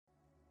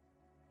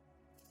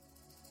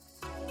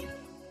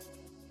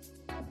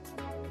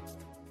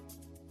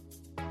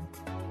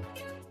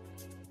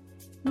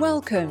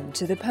Welcome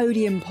to the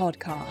Podium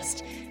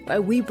Podcast,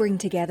 where we bring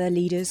together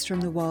leaders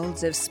from the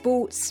worlds of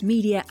sports,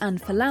 media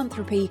and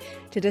philanthropy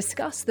to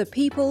discuss the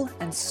people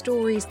and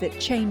stories that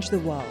change the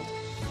world.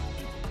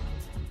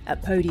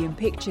 At Podium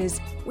Pictures,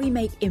 we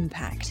make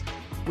impact.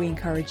 We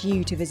encourage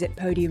you to visit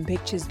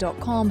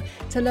podiumpictures.com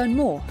to learn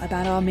more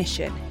about our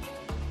mission.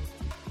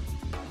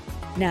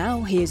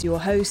 Now, here's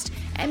your host,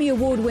 Emmy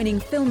Award-winning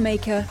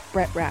filmmaker,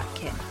 Brett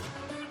Rapkin.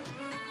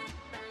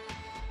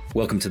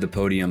 Welcome to the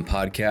Podium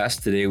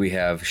Podcast. Today we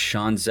have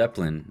Shawn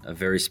Zeplin, a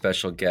very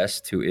special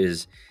guest who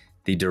is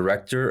the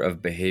Director of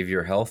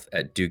Behavioral Health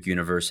at Duke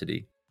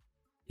University.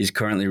 He's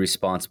currently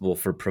responsible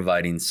for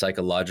providing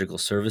psychological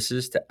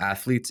services to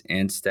athletes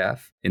and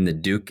staff in the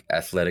Duke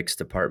Athletics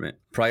Department.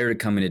 Prior to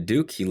coming to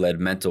Duke, he led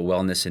mental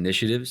wellness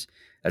initiatives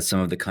at some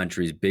of the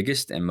country's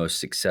biggest and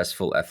most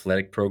successful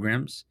athletic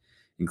programs,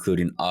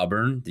 including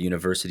Auburn, the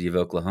University of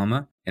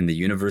Oklahoma, and the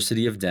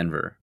University of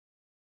Denver.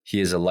 He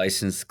is a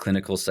licensed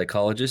clinical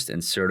psychologist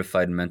and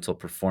certified mental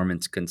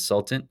performance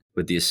consultant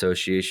with the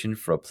Association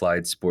for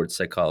Applied Sports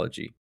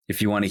Psychology.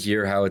 If you want to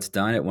hear how it's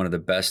done at one of the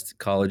best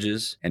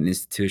colleges and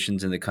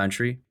institutions in the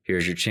country,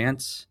 here's your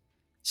chance.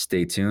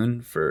 Stay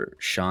tuned for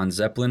Shawn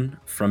Zeplin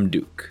from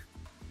Duke.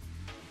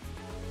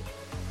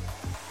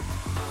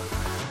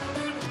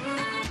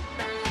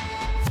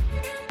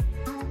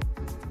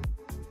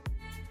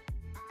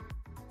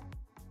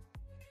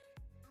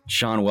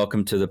 Shawn,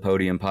 welcome to the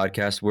Podium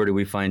Podcast. Where do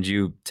we find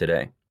you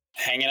today?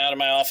 Hanging out of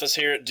my office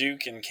here at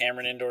Duke in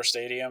Cameron Indoor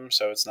Stadium,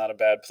 so it's not a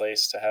bad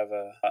place to have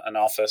an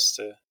office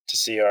to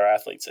see our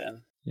athletes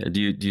in. Yeah,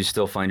 do you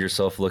still find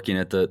yourself looking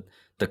at the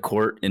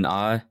court in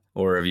awe,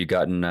 or have you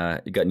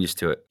gotten used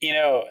to it?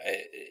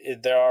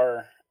 There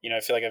are. I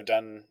feel like I've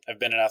been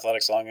in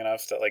athletics long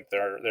enough that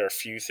there are a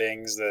few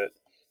things that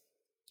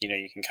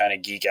you can kind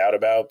of geek out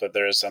about, but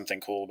there is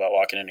something cool about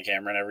walking into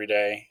Cameron every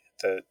day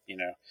that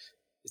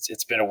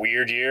It's been a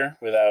weird year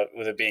with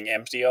it being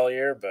empty all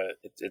year, but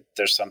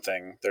there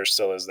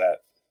still is that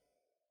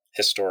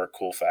historic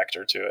cool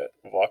factor to it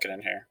of walking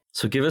in here.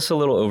 So give us a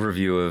little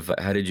overview of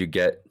how did you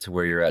get to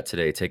where you're at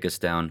today? Take us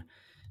down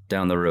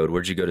the road.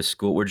 Where'd you go to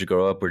school? Where'd you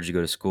grow up? Where'd you go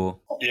to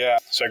school? Yeah,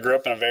 so I grew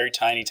up in a very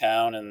tiny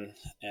town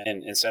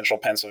in central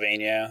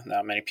Pennsylvania.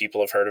 Not many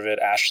people have heard of it,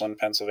 Ashland,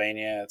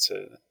 Pennsylvania. It's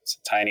a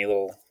tiny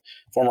little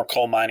former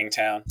coal mining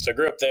town. So I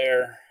grew up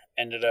there.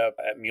 Ended up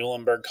at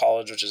Muhlenberg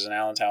College, which is in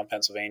Allentown,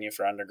 Pennsylvania,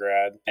 for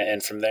undergrad.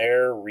 And from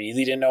there,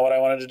 really didn't know what I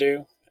wanted to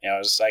do. I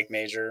was a psych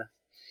major,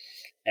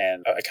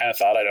 and I kind of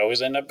thought I'd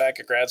always end up back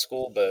at grad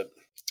school, but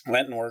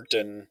went and worked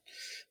in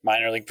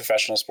minor league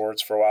professional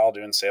sports for a while,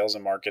 doing sales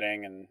and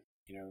marketing, and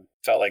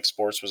felt like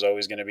sports was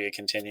always going to be a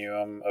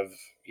continuum of,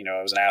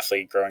 I was an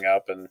athlete growing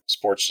up, and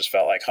sports just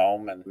felt like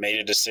home, and made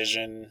a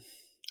decision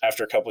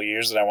after a couple of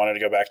years that I wanted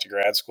to go back to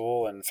grad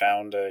school, and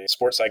found a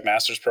sports psych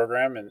master's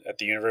program at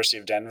the University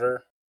of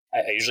Denver.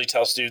 I usually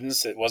tell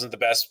students it wasn't the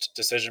best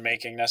decision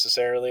making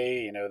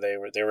necessarily.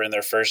 They were in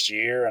their first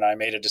year, and I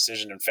made a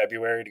decision in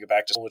February to go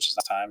back to school, which is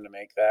the time to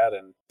make that.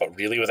 But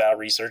really, without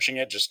researching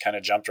it, just kind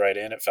of jumped right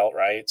in. It felt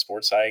right.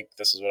 Sports psych,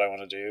 this is what I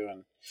want to do,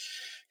 and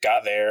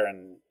got there.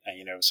 And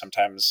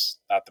sometimes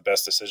not the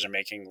best decision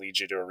making leads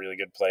you to a really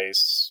good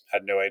place.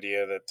 Had no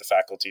idea that the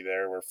faculty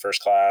there were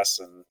first class,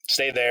 and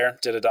stayed there.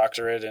 Did a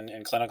doctorate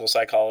in clinical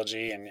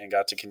psychology, and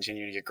got to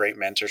continue to get great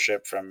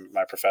mentorship from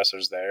my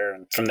professors there.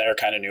 And from there,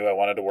 kind of knew I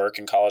wanted to work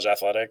in college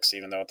athletics,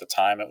 even though at the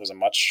time it was a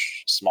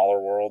much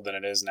smaller world than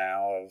it is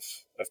now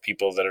of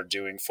people that are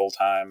doing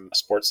full-time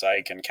sports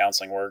psych and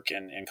counseling work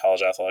in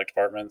college athletic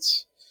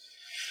departments.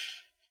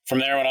 From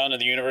there, I went on to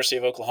the University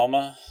of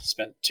Oklahoma,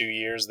 spent 2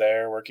 years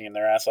there working in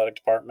their athletic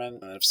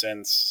department, and have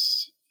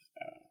since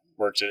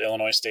worked at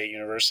Illinois State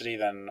University,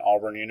 then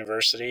Auburn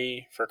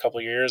University for a couple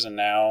of years, and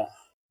now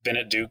been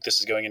at Duke. This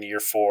is going into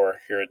year 4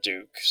 here at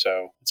Duke.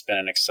 So it's been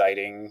an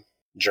exciting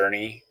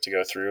journey to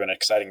go through, an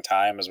exciting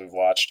time as we've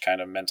watched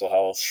kind of mental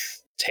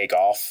health take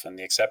off and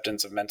the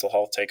acceptance of mental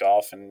health take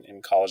off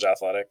in college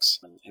athletics,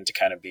 and to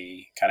kind of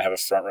have a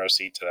front row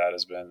seat to that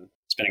it's been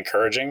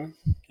encouraging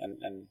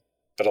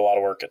but a lot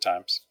of work at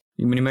times.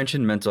 When you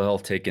mentioned mental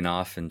health taking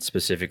off, and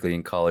specifically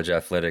in college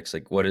athletics,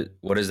 what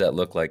does that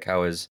look like?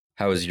 How has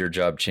your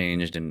job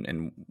changed,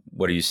 and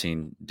what are you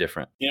seeing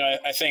different?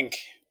 I think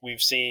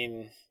we've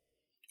seen,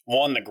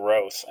 one, the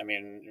growth.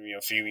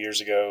 A few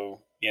years ago,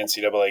 the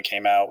NCAA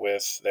came out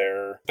with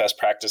their best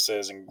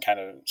practices and kind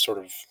of sort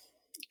of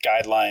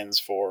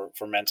guidelines for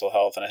mental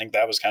health. And I think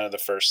that was kind of the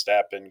first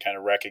step in kind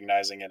of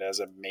recognizing it as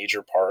a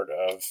major part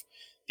of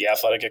the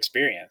athletic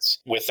experience.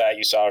 With that,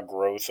 you saw a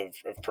growth of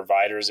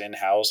providers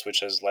in-house,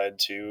 which has led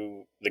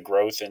to the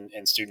growth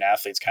in student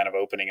athletes kind of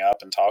opening up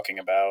and talking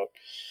about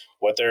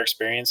what their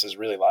experience is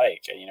really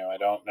like. I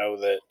don't know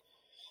that,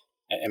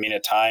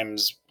 at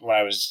times when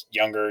I was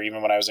younger,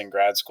 even when I was in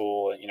grad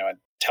school, I'd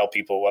tell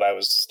people what I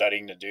was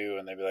studying to do,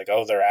 and they'd be like,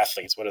 oh, they're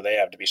athletes. What do they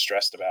have to be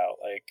stressed about?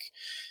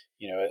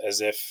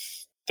 As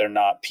if they're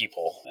not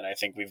people. And I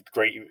think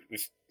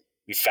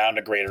we've found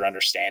a greater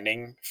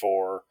understanding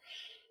for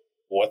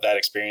what that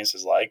experience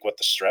is like, what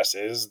the stress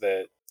is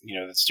that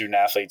that student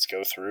athletes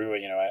go through.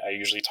 I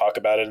usually talk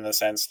about it in the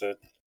sense that,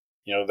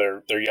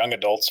 they're young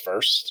adults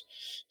first.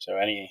 So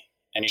any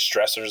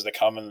stressors that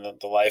come in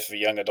the life of a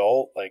young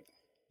adult, like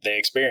they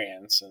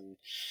experience, and,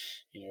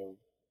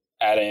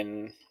 add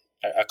in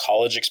a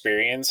college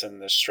experience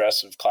and the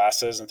stress of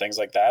classes and things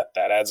like that,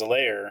 that adds a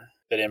layer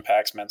that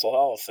impacts mental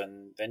health.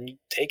 And then you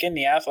take in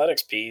the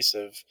athletics piece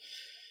of,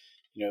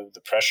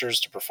 the pressures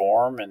to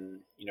perform.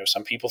 And,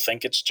 some people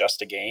think it's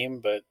just a game,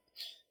 but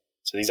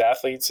to these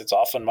athletes, it's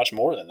often much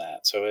more than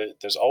that. So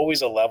there's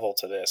always a level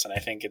to this. And I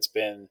think it's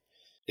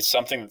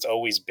something that's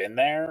always been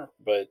there,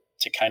 but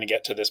to kind of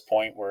get to this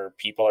point where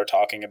people are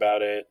talking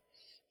about it,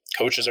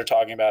 coaches are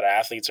talking about it,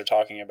 athletes are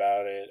talking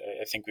about it,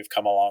 I think we've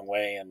come a long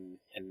way in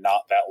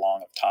not that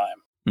long of time.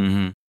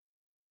 Mm-hmm.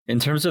 In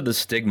terms of the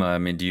stigma, I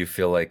mean, do you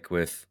feel like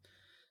with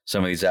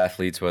some of these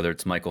athletes, whether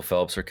it's Michael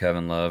Phelps or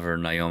Kevin Love or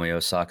Naomi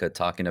Osaka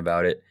talking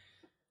about it,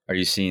 are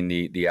you seeing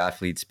the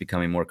athletes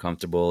becoming more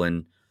comfortable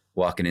and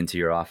walking into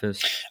your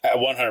office?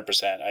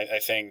 100%. I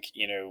think,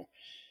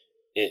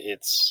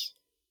 it's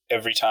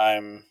every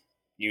time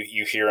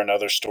you hear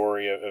another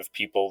story of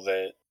people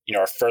that,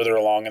 are further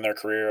along in their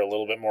career, a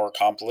little bit more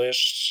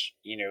accomplished,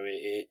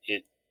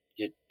 it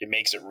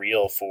makes it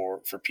real for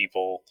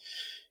people,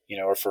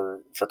 or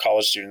for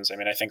college students. I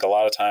mean, I think a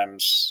lot of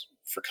times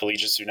for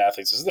collegiate student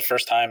athletes, this is the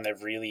first time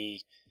they've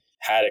really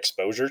had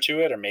exposure to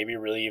it, or maybe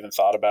really even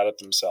thought about it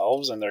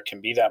themselves. And there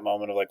can be that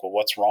moment of like, well,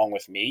 what's wrong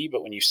with me?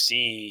 But when you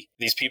see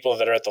these people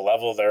that are at the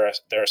level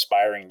they're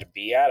aspiring to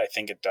be at, I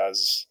think it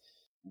does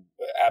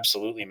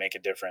absolutely make a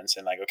difference.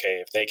 And like,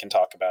 okay, if they can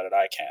talk about it,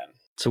 I can.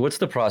 So what's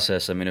the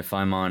process? I mean, if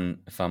I'm on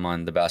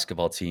the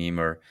basketball team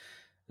or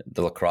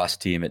the lacrosse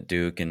team at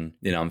Duke, and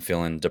I'm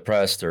feeling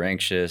depressed or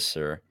anxious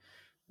or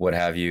what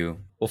have you.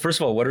 Well, first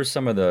of all, what are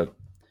some of the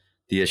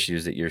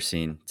issues that you're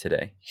seeing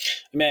today?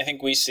 I mean, I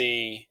think we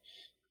see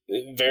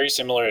very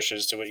similar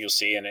issues to what you'll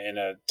see in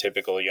a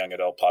typical young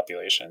adult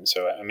population.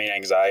 So, I mean,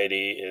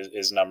 anxiety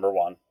is number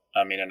one.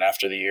 I mean, and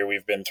after the year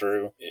we've been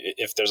through,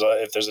 if there's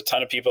a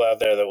ton of people out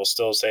there that will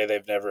still say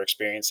they've never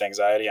experienced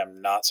anxiety,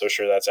 I'm not so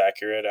sure that's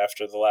accurate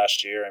after the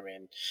last year. I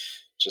mean,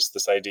 just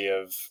this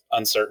idea of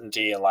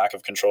uncertainty and lack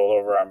of control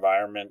over our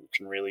environment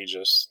can really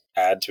just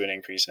add to an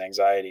increase in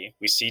anxiety.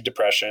 We see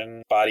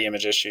depression, body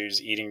image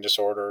issues, eating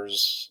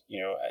disorders,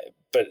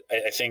 but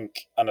I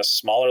think on a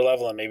smaller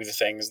level, and maybe the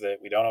things that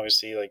we don't always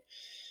see, like,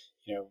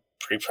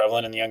 pretty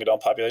prevalent in the young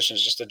adult population,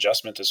 is just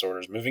adjustment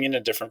disorders, moving into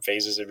different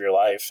phases of your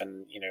life.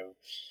 And,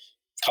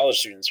 college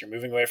students, you're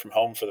moving away from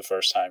home for the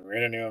first time. You're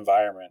in a new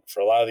environment. For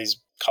a lot of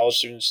these college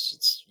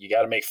students, you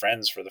got to make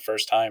friends for the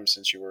first time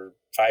since you were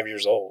 5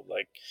 years old.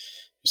 Like,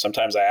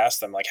 sometimes I ask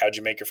them, like, how'd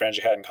you make your friends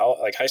you had in college,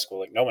 like high school?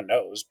 Like, no one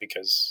knows,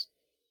 because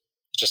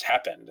it just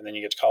happened. And then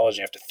you get to college and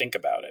you have to think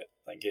about it.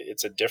 Like,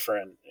 it's a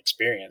different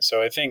experience.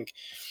 So I think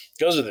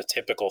those are the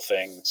typical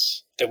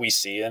things that we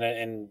see.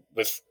 And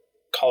with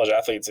college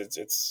athletes,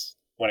 it's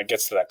when it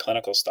gets to that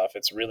clinical stuff,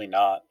 it's really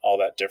not all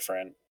that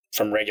different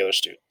from regular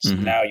students.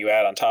 Mm-hmm. Now you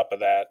add on top of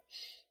that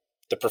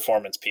the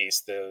performance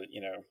piece,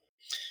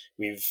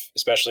 we've,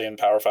 especially in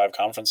Power 5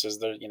 conferences,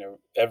 there,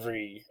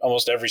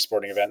 almost every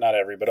sporting event, not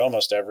every, but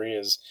almost every,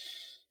 is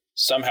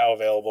somehow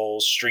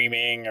available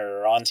streaming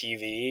or on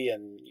TV.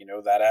 And,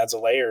 that adds a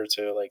layer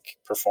to like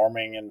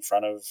performing in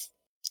front of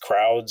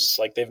crowds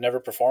like they've never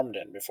performed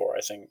in before.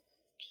 I think,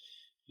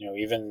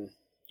 even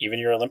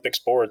your Olympic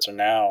sports are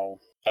now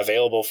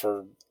available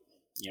for,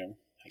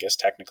 I guess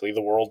technically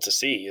the world to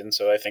see. And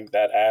so I think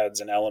that adds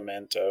an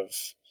element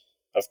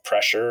of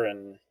pressure,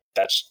 and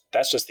that's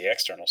just the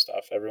external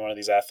stuff. Every one of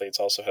these athletes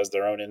also has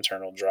their own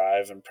internal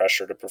drive and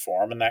pressure to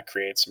perform, and that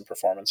creates some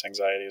performance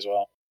anxiety as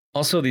well.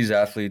 Also, these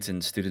athletes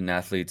and student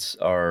athletes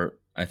are,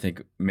 I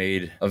think,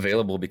 made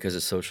available because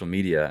of social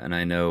media. And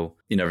I know,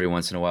 every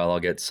once in a while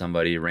I'll get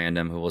somebody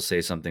random who will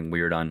say something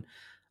weird on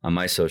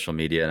my social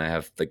media, and I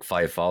have like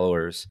 5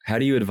 followers. How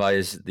do you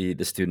advise the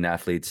student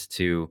athletes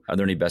are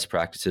there any best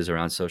practices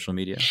around social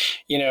media?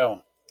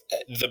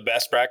 The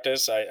best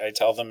practice I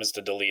tell them is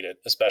to delete it,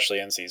 especially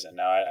in season.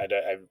 Now,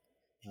 I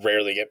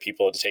rarely get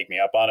people to take me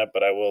up on it,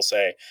 but I will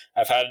say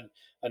I've had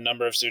a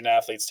number of student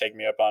athletes take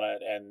me up on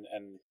it,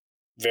 and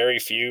very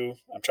few,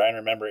 I'm trying to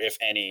remember if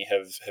any,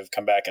 have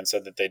come back and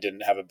said that they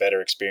didn't have a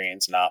better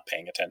experience not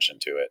paying attention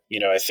to it.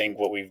 I think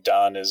what we've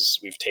done is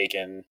we've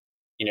taken,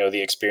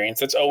 the experience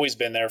that's always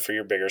been there for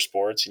your bigger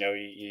sports.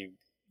 You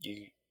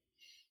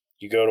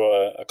go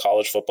to a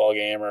college football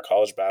game or a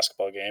college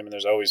basketball game, and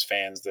there's always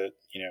fans that,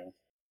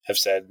 have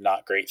said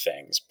not great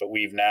things, but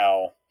we've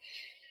now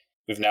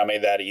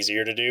made that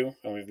easier to do.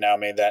 And we've now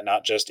made that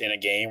not just in a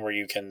game where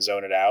you can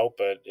zone it out,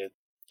 but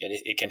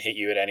it can hit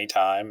you at any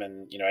time.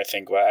 And, I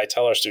think I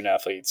tell our student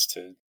athletes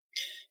if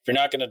you're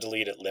not going to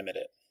delete it, limit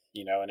it,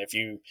 and if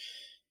you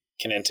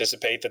can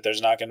anticipate that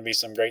there's not going to be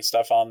some great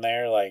stuff on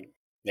there, like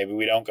maybe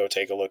we don't go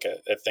take a look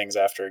at things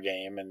after a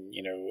game, and,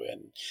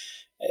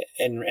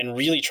 and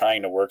really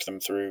trying to work them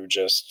through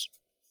just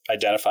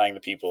identifying the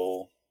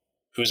people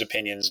whose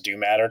opinions do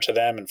matter to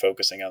them and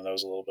focusing on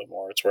those a little bit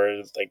more. It's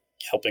where like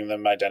helping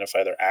them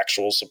identify their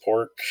actual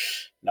support,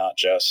 not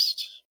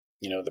just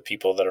the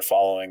people that are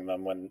following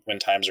them when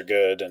times are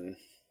good and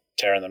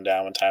tearing them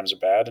down when times are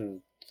bad.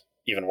 And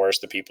even worse,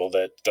 the people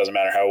that doesn't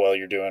matter how well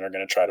you're doing are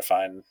going to try to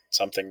find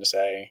something to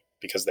say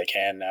because they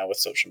can now with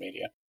social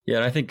media. Yeah,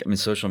 and I think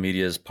social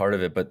media is part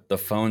of it, but the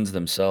phones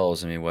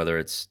themselves, whether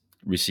it's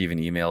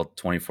receiving email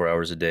 24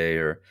 hours a day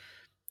or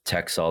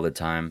text all the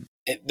time,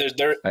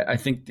 I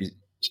think go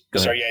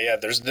ahead. Sorry, yeah.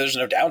 There's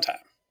no downtime.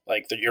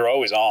 Like you're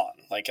always on.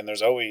 Like, and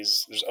there's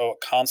a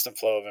constant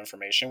flow of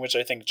information, which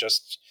I think it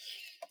just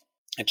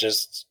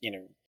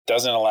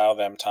doesn't allow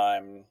them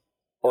time,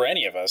 or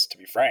any of us, to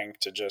be frank,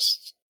 to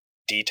just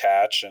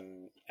detach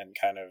and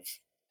kind of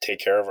take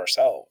care of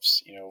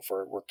ourselves. If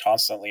we're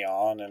constantly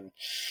on, and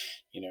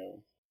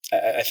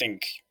I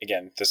think,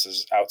 again, this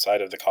is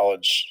outside of the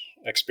college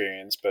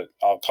experience, but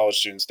all college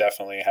students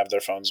definitely have their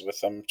phones with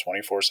them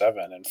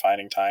 24/7, and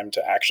finding time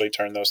to actually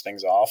turn those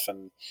things off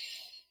and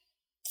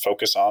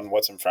focus on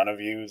what's in front of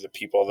you, the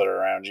people that are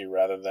around you,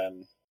 rather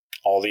than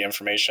all the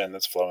information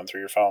that's flowing through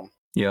your phone.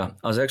 Yeah,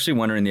 I was actually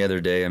wondering the other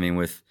day,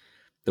 with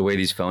the way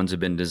these phones have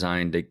been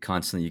designed,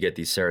 you get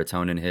these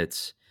serotonin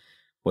hits,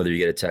 whether you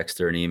get a text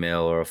or an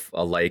email or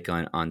a like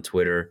on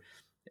Twitter.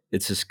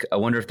 It's just, I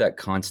wonder if that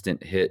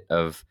constant hit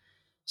of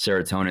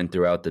serotonin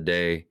throughout the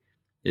day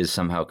is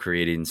somehow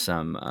creating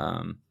some,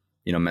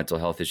 mental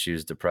health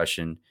issues,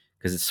 depression,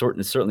 because it's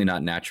certainly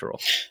not natural.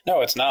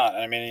 No, it's not.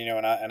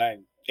 And I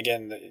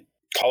again, the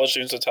college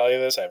students will tell you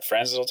this. I have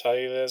friends that'll tell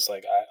you this.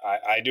 Like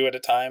I do it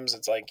at times.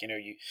 It's like,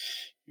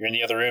 you're in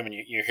the other room and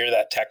you hear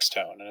that text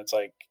tone, and it's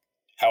like,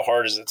 how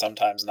hard is it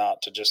sometimes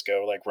not to just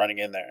go like running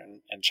in there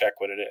and check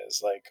what it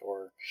is, like,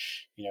 or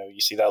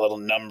you see that little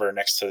number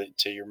next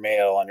to your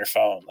mail on your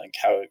phone, like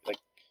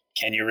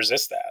can you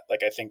resist that?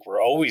 Like, I think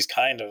we're always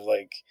kind of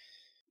like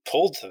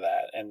pulled to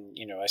that, and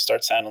I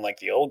start sounding like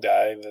the old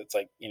guy that's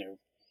like,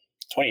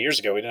 20 years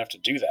ago we didn't have to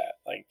do that.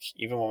 Like,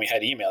 even when we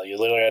had email, you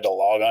literally had to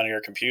log onto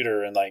your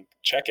computer and like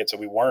check it, so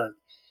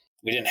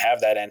we didn't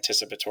have that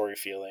anticipatory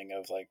feeling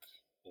of like,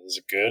 is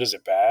it good? Is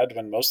it bad?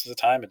 When most of the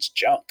time it's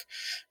junk,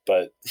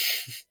 but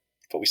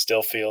we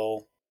still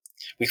feel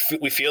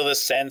we feel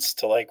this sense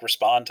to like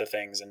respond to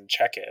things and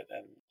check it,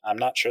 and I'm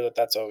not sure that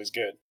that's always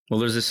good. Well,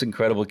 there's this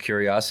incredible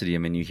curiosity.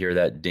 You hear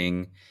that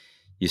ding,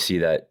 you see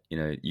that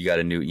you got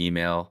a new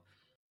email,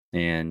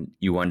 and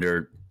you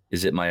wonder,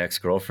 is it my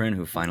ex-girlfriend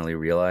who finally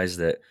realized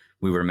that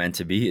we were meant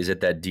to be? Is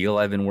it that deal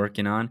I've been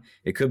working on?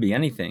 It could be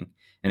anything,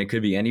 and it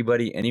could be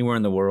anybody, anywhere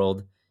in the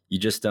world. You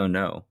just don't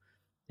know.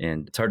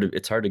 And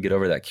it's hard to get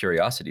over that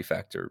curiosity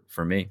factor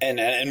for me.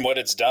 And what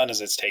it's done is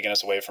it's taken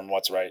us away from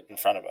what's right in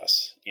front of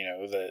us.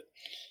 That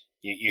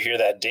you hear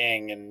that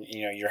ding, and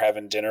you're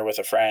having dinner with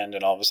a friend,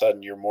 and all of a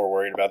sudden you're more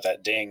worried about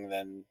that ding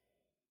than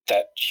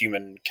that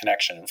human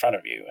connection in front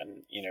of you.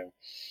 And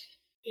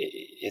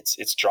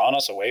it's drawn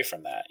us away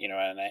from that.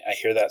 And I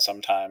hear that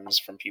sometimes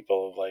from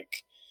people of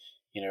like,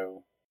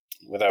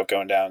 without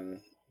going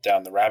down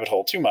the rabbit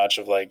hole too much,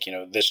 of like,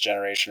 this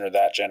generation or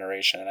that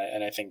generation.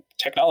 And I think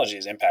technology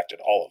has impacted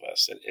all of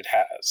us. It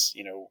has,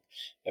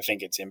 I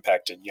think it's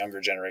impacted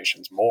younger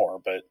generations more,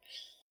 but,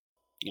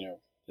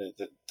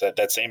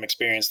 that same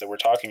experience that we're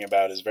talking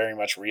about is very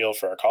much real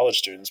for our college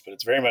students, but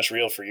it's very much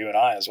real for you and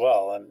I as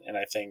well. And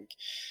I think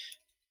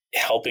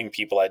helping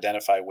people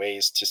identify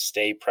ways to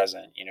stay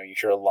present, you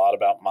hear a lot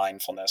about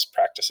mindfulness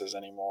practices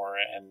anymore.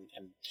 And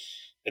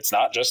it's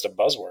not just a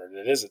buzzword.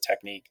 It is a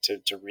technique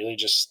to really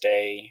just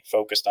stay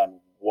focused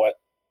on what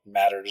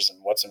matters and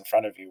what's in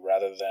front of you,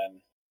 rather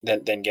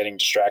than getting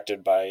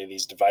distracted by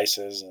these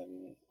devices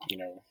and,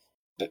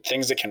 the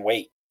things that can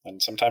wait.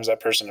 And sometimes that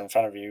person in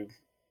front of you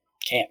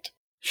can't.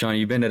 Shawn,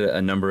 you've been at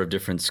a number of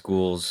different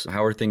schools.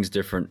 How are things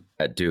different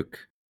at Duke?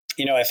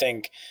 I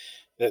think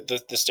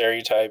the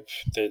stereotype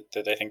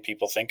that I think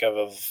people think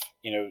of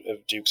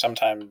Duke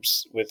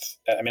sometimes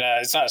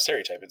it's not a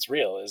stereotype, it's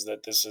real, is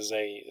that this is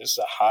a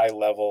high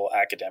level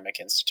academic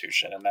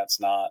institution. And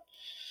that's not,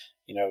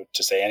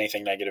 to say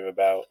anything negative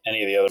about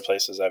any of the other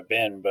places I've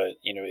been, but,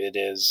 it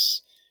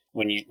is,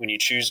 when you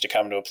choose to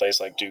come to a place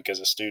like Duke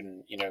as a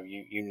student,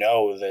 you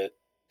know that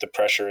the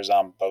pressure is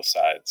on both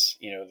sides,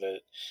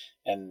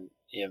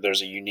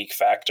 there's a unique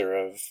factor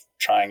of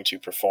trying to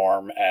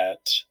perform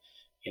at,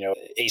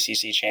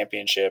 ACC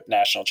championship,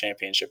 national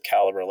championship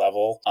caliber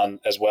level,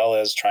 as well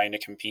as trying to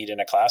compete in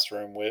a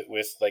classroom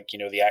with like,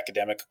 the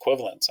academic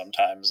equivalent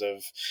sometimes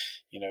of,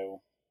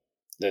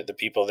 the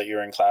people that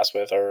you're in class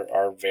with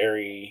are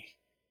very,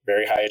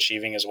 very high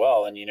achieving as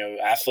well. And,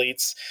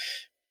 athletes,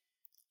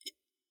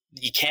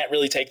 you can't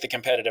really take the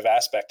competitive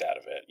aspect out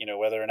of it,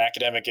 whether an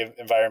academic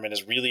environment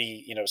is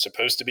really,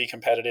 supposed to be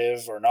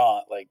competitive or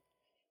not, like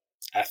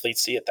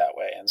athletes see it that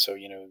way. And so,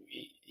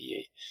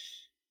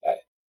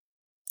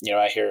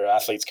 I hear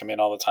athletes come in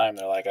all the time.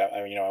 They're like, I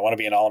want to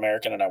be an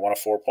All-American and I want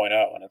a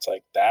 4.0. And it's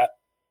like that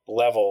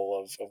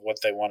level of what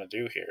they want to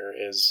do here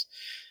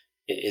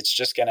it's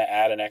just going to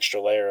add an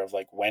extra layer of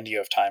like, when do you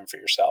have time for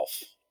yourself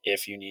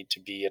if you need to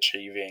be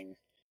achieving?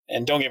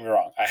 And don't get me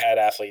wrong, I had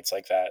athletes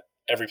like that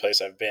every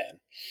place I've been.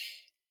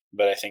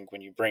 But I think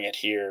when you bring it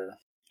here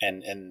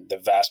and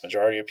the vast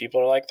majority of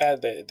people are like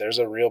that, there's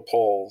a real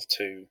pull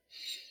to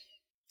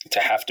to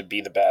have to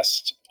be the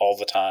best all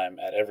the time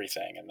at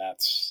everything. And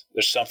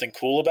there's something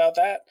cool about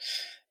that.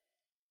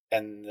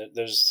 And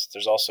there's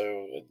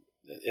also,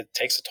 it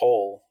takes a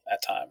toll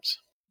at times.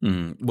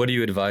 What do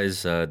you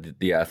advise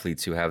the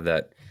athletes who have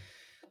that,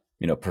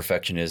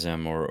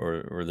 perfectionism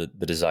or the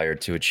desire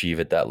to achieve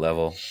at that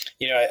level?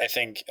 I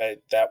think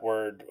that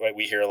word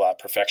we hear a lot,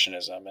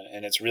 perfectionism,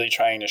 and it's really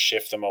trying to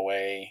shift them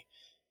away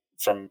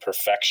from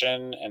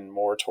perfection and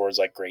more towards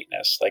like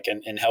greatness, like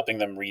in helping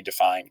them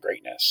redefine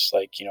greatness.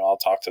 Like, I'll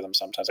talk to them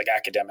sometimes like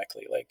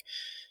academically, like,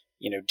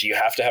 do you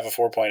have to have a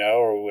 4.0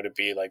 or would it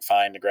be like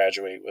fine to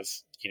graduate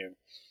with,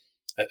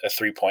 a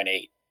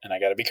 3.8? And I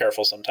got to be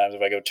careful sometimes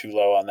if I go too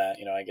low on that,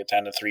 I get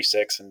down to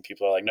 3.6 and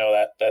people are like,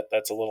 no,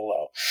 that's a little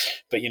low.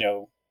 But,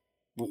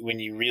 when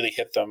you really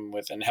hit them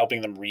with and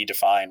helping them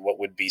redefine what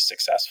would be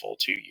successful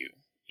to you,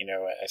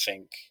 I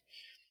think,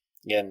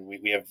 again,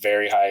 we have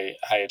very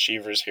high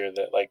achievers here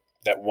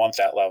that want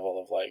that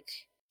level of like,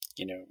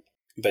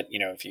 but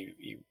if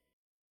you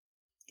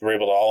were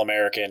able to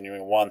All-American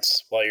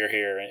once while you're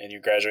here and you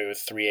graduate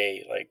with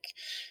 3.8, like,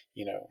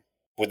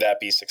 would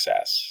that be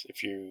success?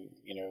 If you,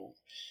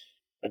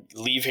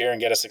 leave here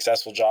and get a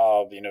successful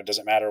job,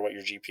 doesn't matter what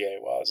your GPA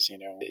was,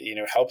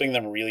 helping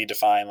them really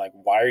define, like,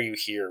 why are you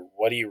here?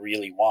 What do you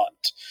really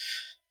want?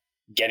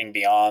 Getting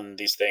beyond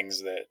these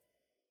things that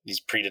these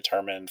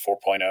predetermined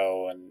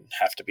 4.0 and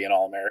have to be an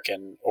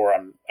All-American or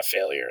I'm a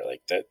failure,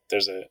 like that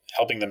there's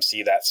helping them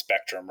see that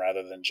spectrum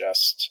rather than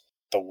just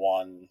the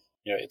one,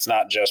 it's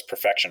not just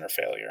perfection or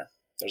failure.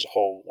 There's a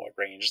whole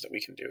range that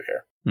we can do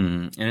here.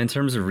 And in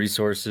terms of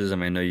resources,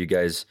 I know you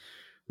guys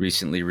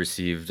recently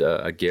received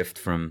a gift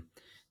from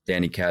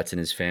Danny Katz and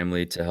his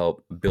family to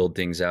help build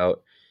things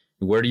out.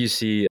 Where do you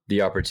see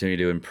the opportunity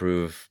to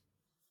improve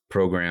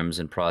programs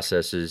and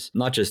processes,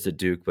 not just at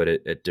Duke, but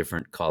at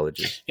different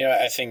colleges?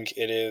 I think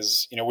it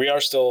is, we are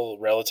still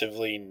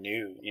relatively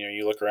new.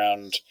 You look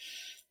around,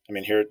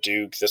 here at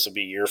Duke, this will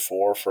be year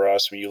 4 for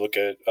us. When you look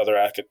at other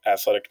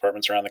athletic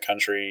departments around the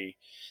country,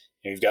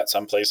 you've got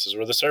some places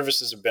where the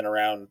services have been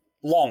around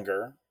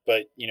longer,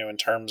 but, in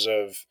terms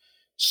of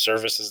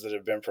services that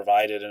have been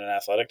provided in an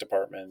athletic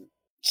department,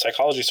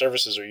 psychology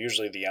services are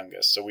usually the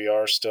youngest.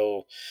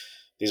 So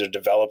these are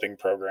developing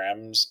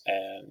programs.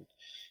 And,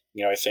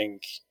 I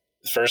think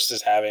first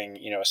is having,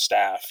 a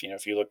staff.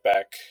 If you look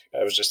back,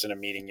 I was just in a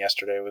meeting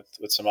yesterday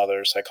with some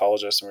other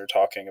psychologists, and we were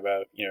talking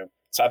about,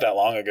 it's not that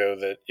long ago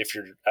that if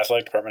your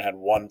athletic department had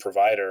one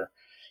provider,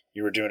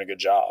 you were doing a good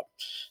job.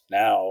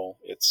 Now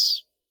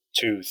it's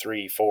 2,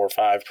 3, 4,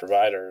 5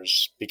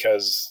 providers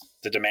because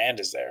the demand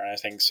is there. And I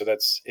think so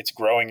it's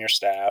growing your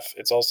staff.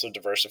 It's also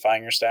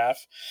diversifying your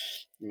staff.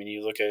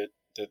 You look at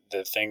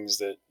the things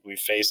that we've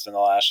faced in the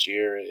last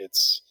year,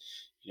 it's,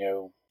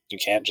 you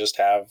can't just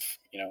have,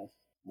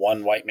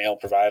 one white male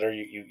provider.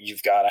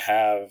 You've got to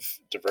have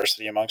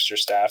diversity amongst your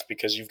staff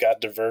because you've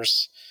got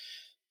diverse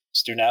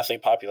student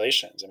athlete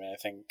populations. I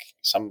think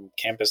some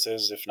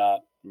campuses, if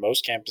not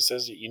most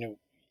campuses,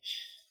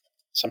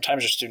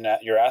 sometimes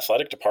your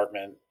athletic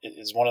department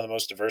is one of the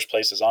most diverse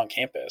places on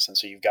campus. And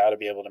so you've got to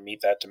be able to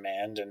meet that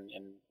demand and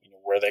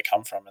where they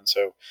come from. And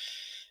so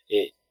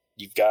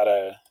you've got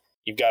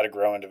to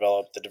grow and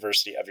develop the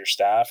diversity of your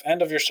staff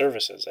and of your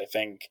services. I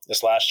think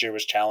this last year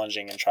was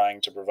challenging in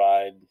trying to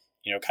provide,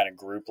 kind of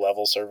group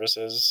level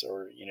services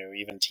or,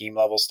 even team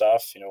level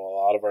stuff. A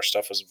lot of our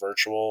stuff was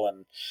virtual,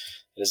 and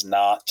it is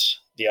not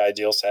the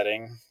ideal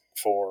setting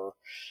for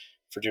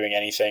doing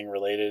anything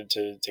related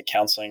to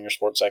counseling or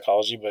sports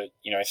psychology. But,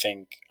 I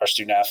think our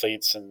student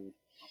athletes and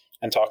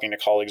talking to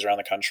colleagues around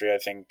the country, I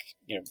think,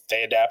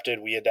 they adapted,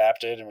 we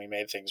adapted, and we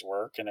made things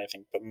work. And I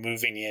think, but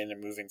moving in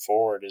and moving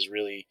forward is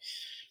really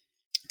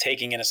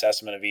taking an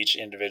assessment of each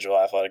individual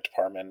athletic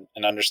department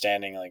and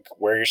understanding like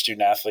where your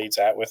student athletes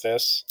at with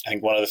this. I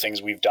think one of the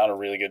things we've done a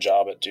really good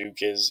job at Duke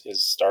is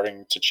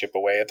starting to chip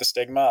away at the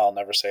stigma. I'll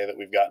never say that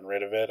we've gotten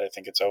rid of it. I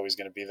think it's always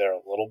going to be there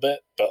a little bit,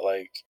 but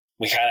like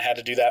we kind of had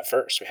to do that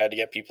first. We had to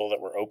get people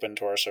that were open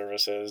to our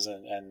services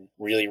and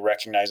really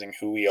recognizing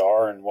who we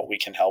are and what we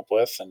can help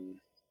with. And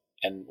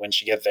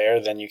once you get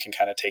there, then you can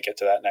kind of take it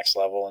to that next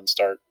level and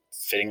start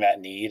fitting that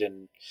need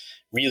and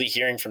really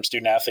hearing from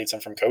student athletes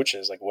and from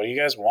coaches, like, what do you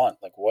guys want?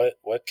 Like, what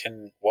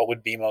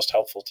would be most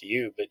helpful to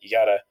you? But you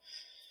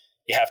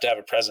have to have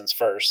a presence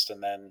first.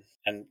 And then,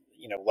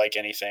 like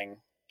anything,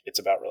 it's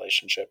about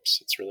relationships.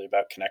 It's really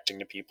about connecting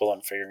to people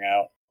and figuring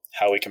out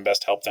how we can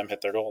best help them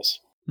hit their goals.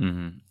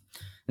 Mm-hmm.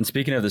 And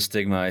speaking of the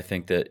stigma, I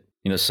think that,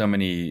 so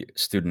many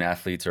student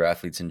athletes or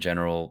athletes in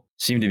general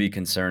seem to be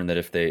concerned that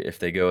if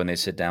they go and they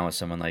sit down with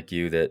someone like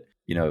you, that,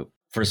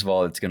 first of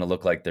all, it's going to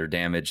look like they're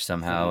damaged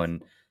somehow. Mm-hmm.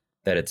 And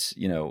that it's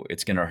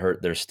going to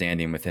hurt their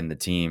standing within the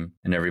team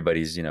and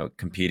everybody's,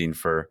 competing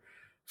for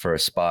a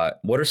spot.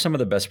 What are some of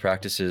the best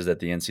practices that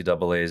the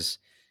NCAA's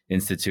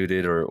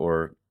instituted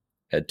or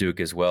at Duke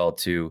as well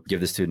to give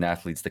the student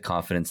athletes the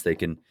confidence they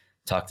can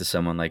talk to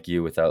someone like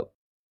you without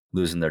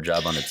losing their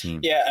job on the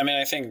team? Yeah.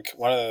 I think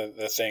one of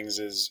the things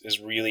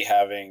is really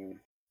having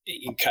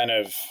kind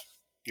of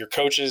your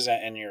coaches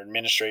and your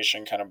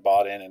administration kind of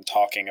bought in and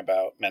talking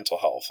about mental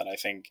health. And I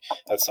think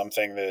that's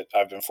something that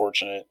I've been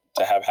fortunate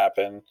to have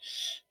happen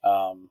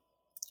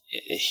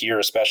here,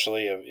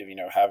 especially of,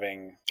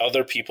 having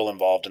other people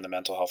involved in the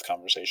mental health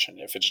conversation.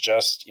 If it's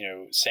just,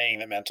 saying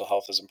that mental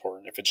health is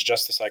important, if it's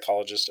just the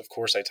psychologist, of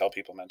course I tell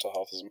people mental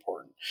health is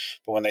important.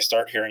 But when they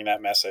start hearing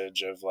that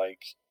message of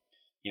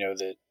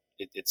that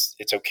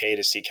it's okay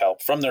to seek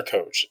help from their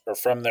coach or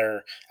from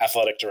their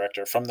athletic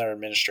director, from their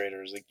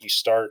administrators, you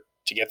start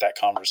to get that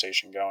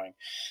conversation going.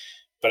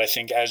 But I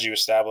think as you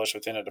establish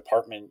within a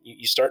department,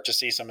 you start to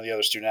see some of the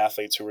other student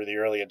athletes who were the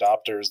early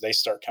adopters. They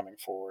start coming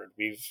forward.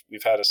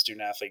 We've had a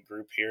student athlete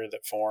group here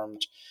that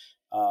formed.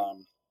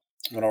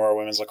 One of our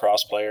women's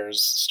lacrosse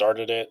players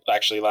started it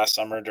actually last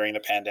summer during the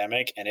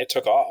pandemic, and it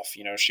took off.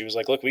 She was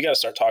like, look, we got to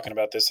start talking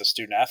about this as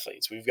student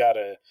athletes. We've got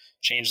to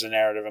change the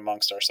narrative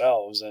amongst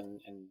ourselves. And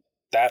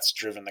that's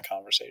driven the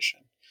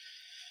conversation.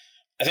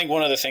 I think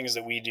one of the things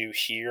that we do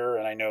here,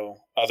 and I know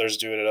others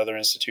do it at other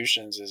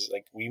institutions, is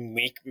we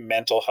make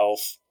mental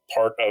health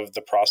part of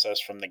the process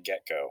from the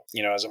get-go.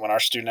 As when our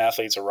student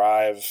athletes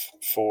arrive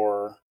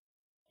for,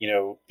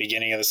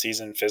 beginning of the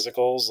season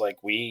physicals,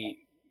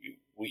 we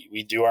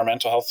do our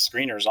mental health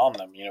screeners on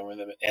them. When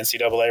the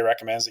NCAA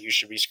recommends that you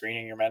should be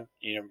screening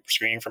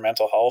screening for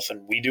mental health,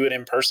 and we do it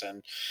in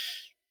person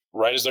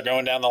right as they're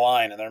going down the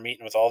line, and they're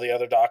meeting with all the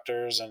other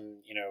doctors, and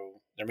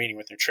they're meeting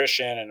with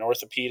nutrition and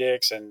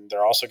orthopedics, and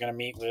they're also going to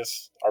meet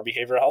with our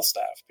behavioral health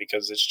staff,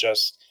 because it's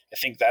just, I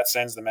think that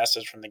sends the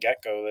message from the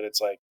get-go that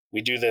it's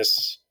we do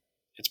this,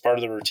 it's part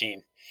of the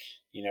routine,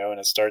 and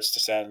it starts to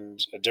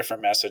send a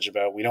different message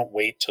about, we don't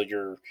wait till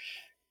you're,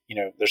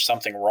 there's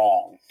something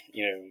wrong,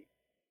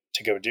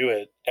 to go do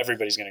it.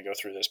 Everybody's going to go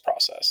through this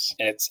process,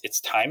 and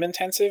it's time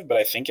intensive, but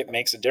I think it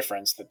makes a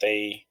difference that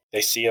they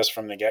see us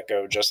from the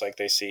get-go, just like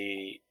they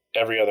see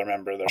every other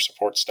member of their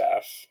support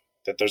staff,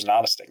 that there's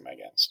not a stigma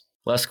against.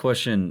 Last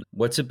question.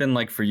 What's it been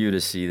like for you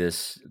to see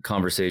this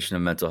conversation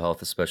of mental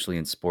health, especially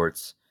in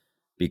sports,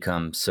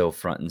 become so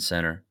front and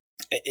center?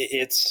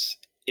 It's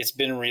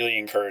been really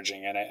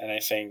encouraging. And I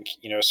think,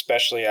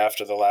 especially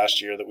after the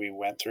last year that we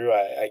went through,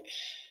 I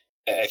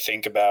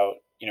think about,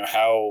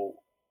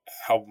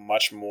 how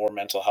much more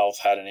mental health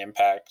had an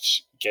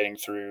impact getting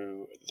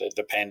through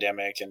the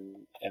pandemic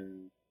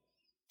and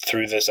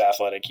through this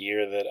athletic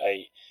year, that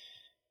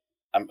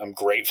I'm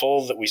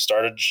grateful that we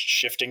started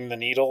shifting the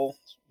needle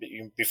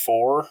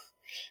before,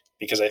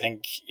 because I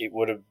think it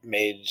would have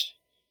made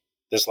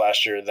this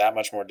last year that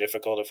much more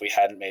difficult if we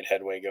hadn't made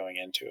headway going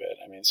into it.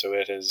 I mean, so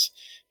it is,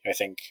 I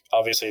think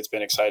obviously it's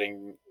been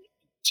exciting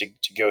to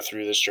go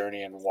through this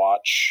journey and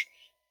watch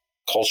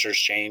cultures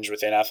change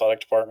within athletic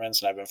departments.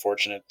 And I've been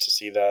fortunate to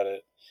see that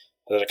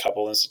at a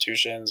couple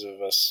institutions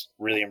of us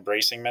really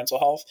embracing mental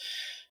health.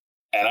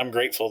 And I'm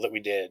grateful that we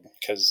did,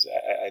 because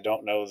I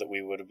don't know that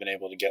we would have been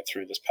able to get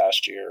through this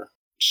past year,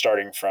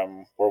 starting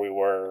from where we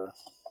were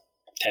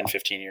 10,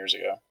 15 years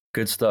ago.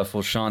 Good stuff.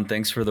 Well, Shawn,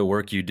 thanks for the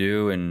work you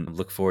do, and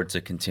look forward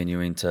to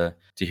continuing to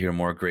hear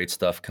more great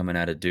stuff coming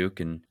out of Duke,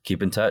 and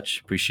keep in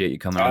touch. Appreciate you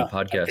coming on the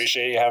podcast. I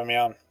appreciate you having me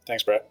on.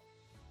 Thanks, Brett.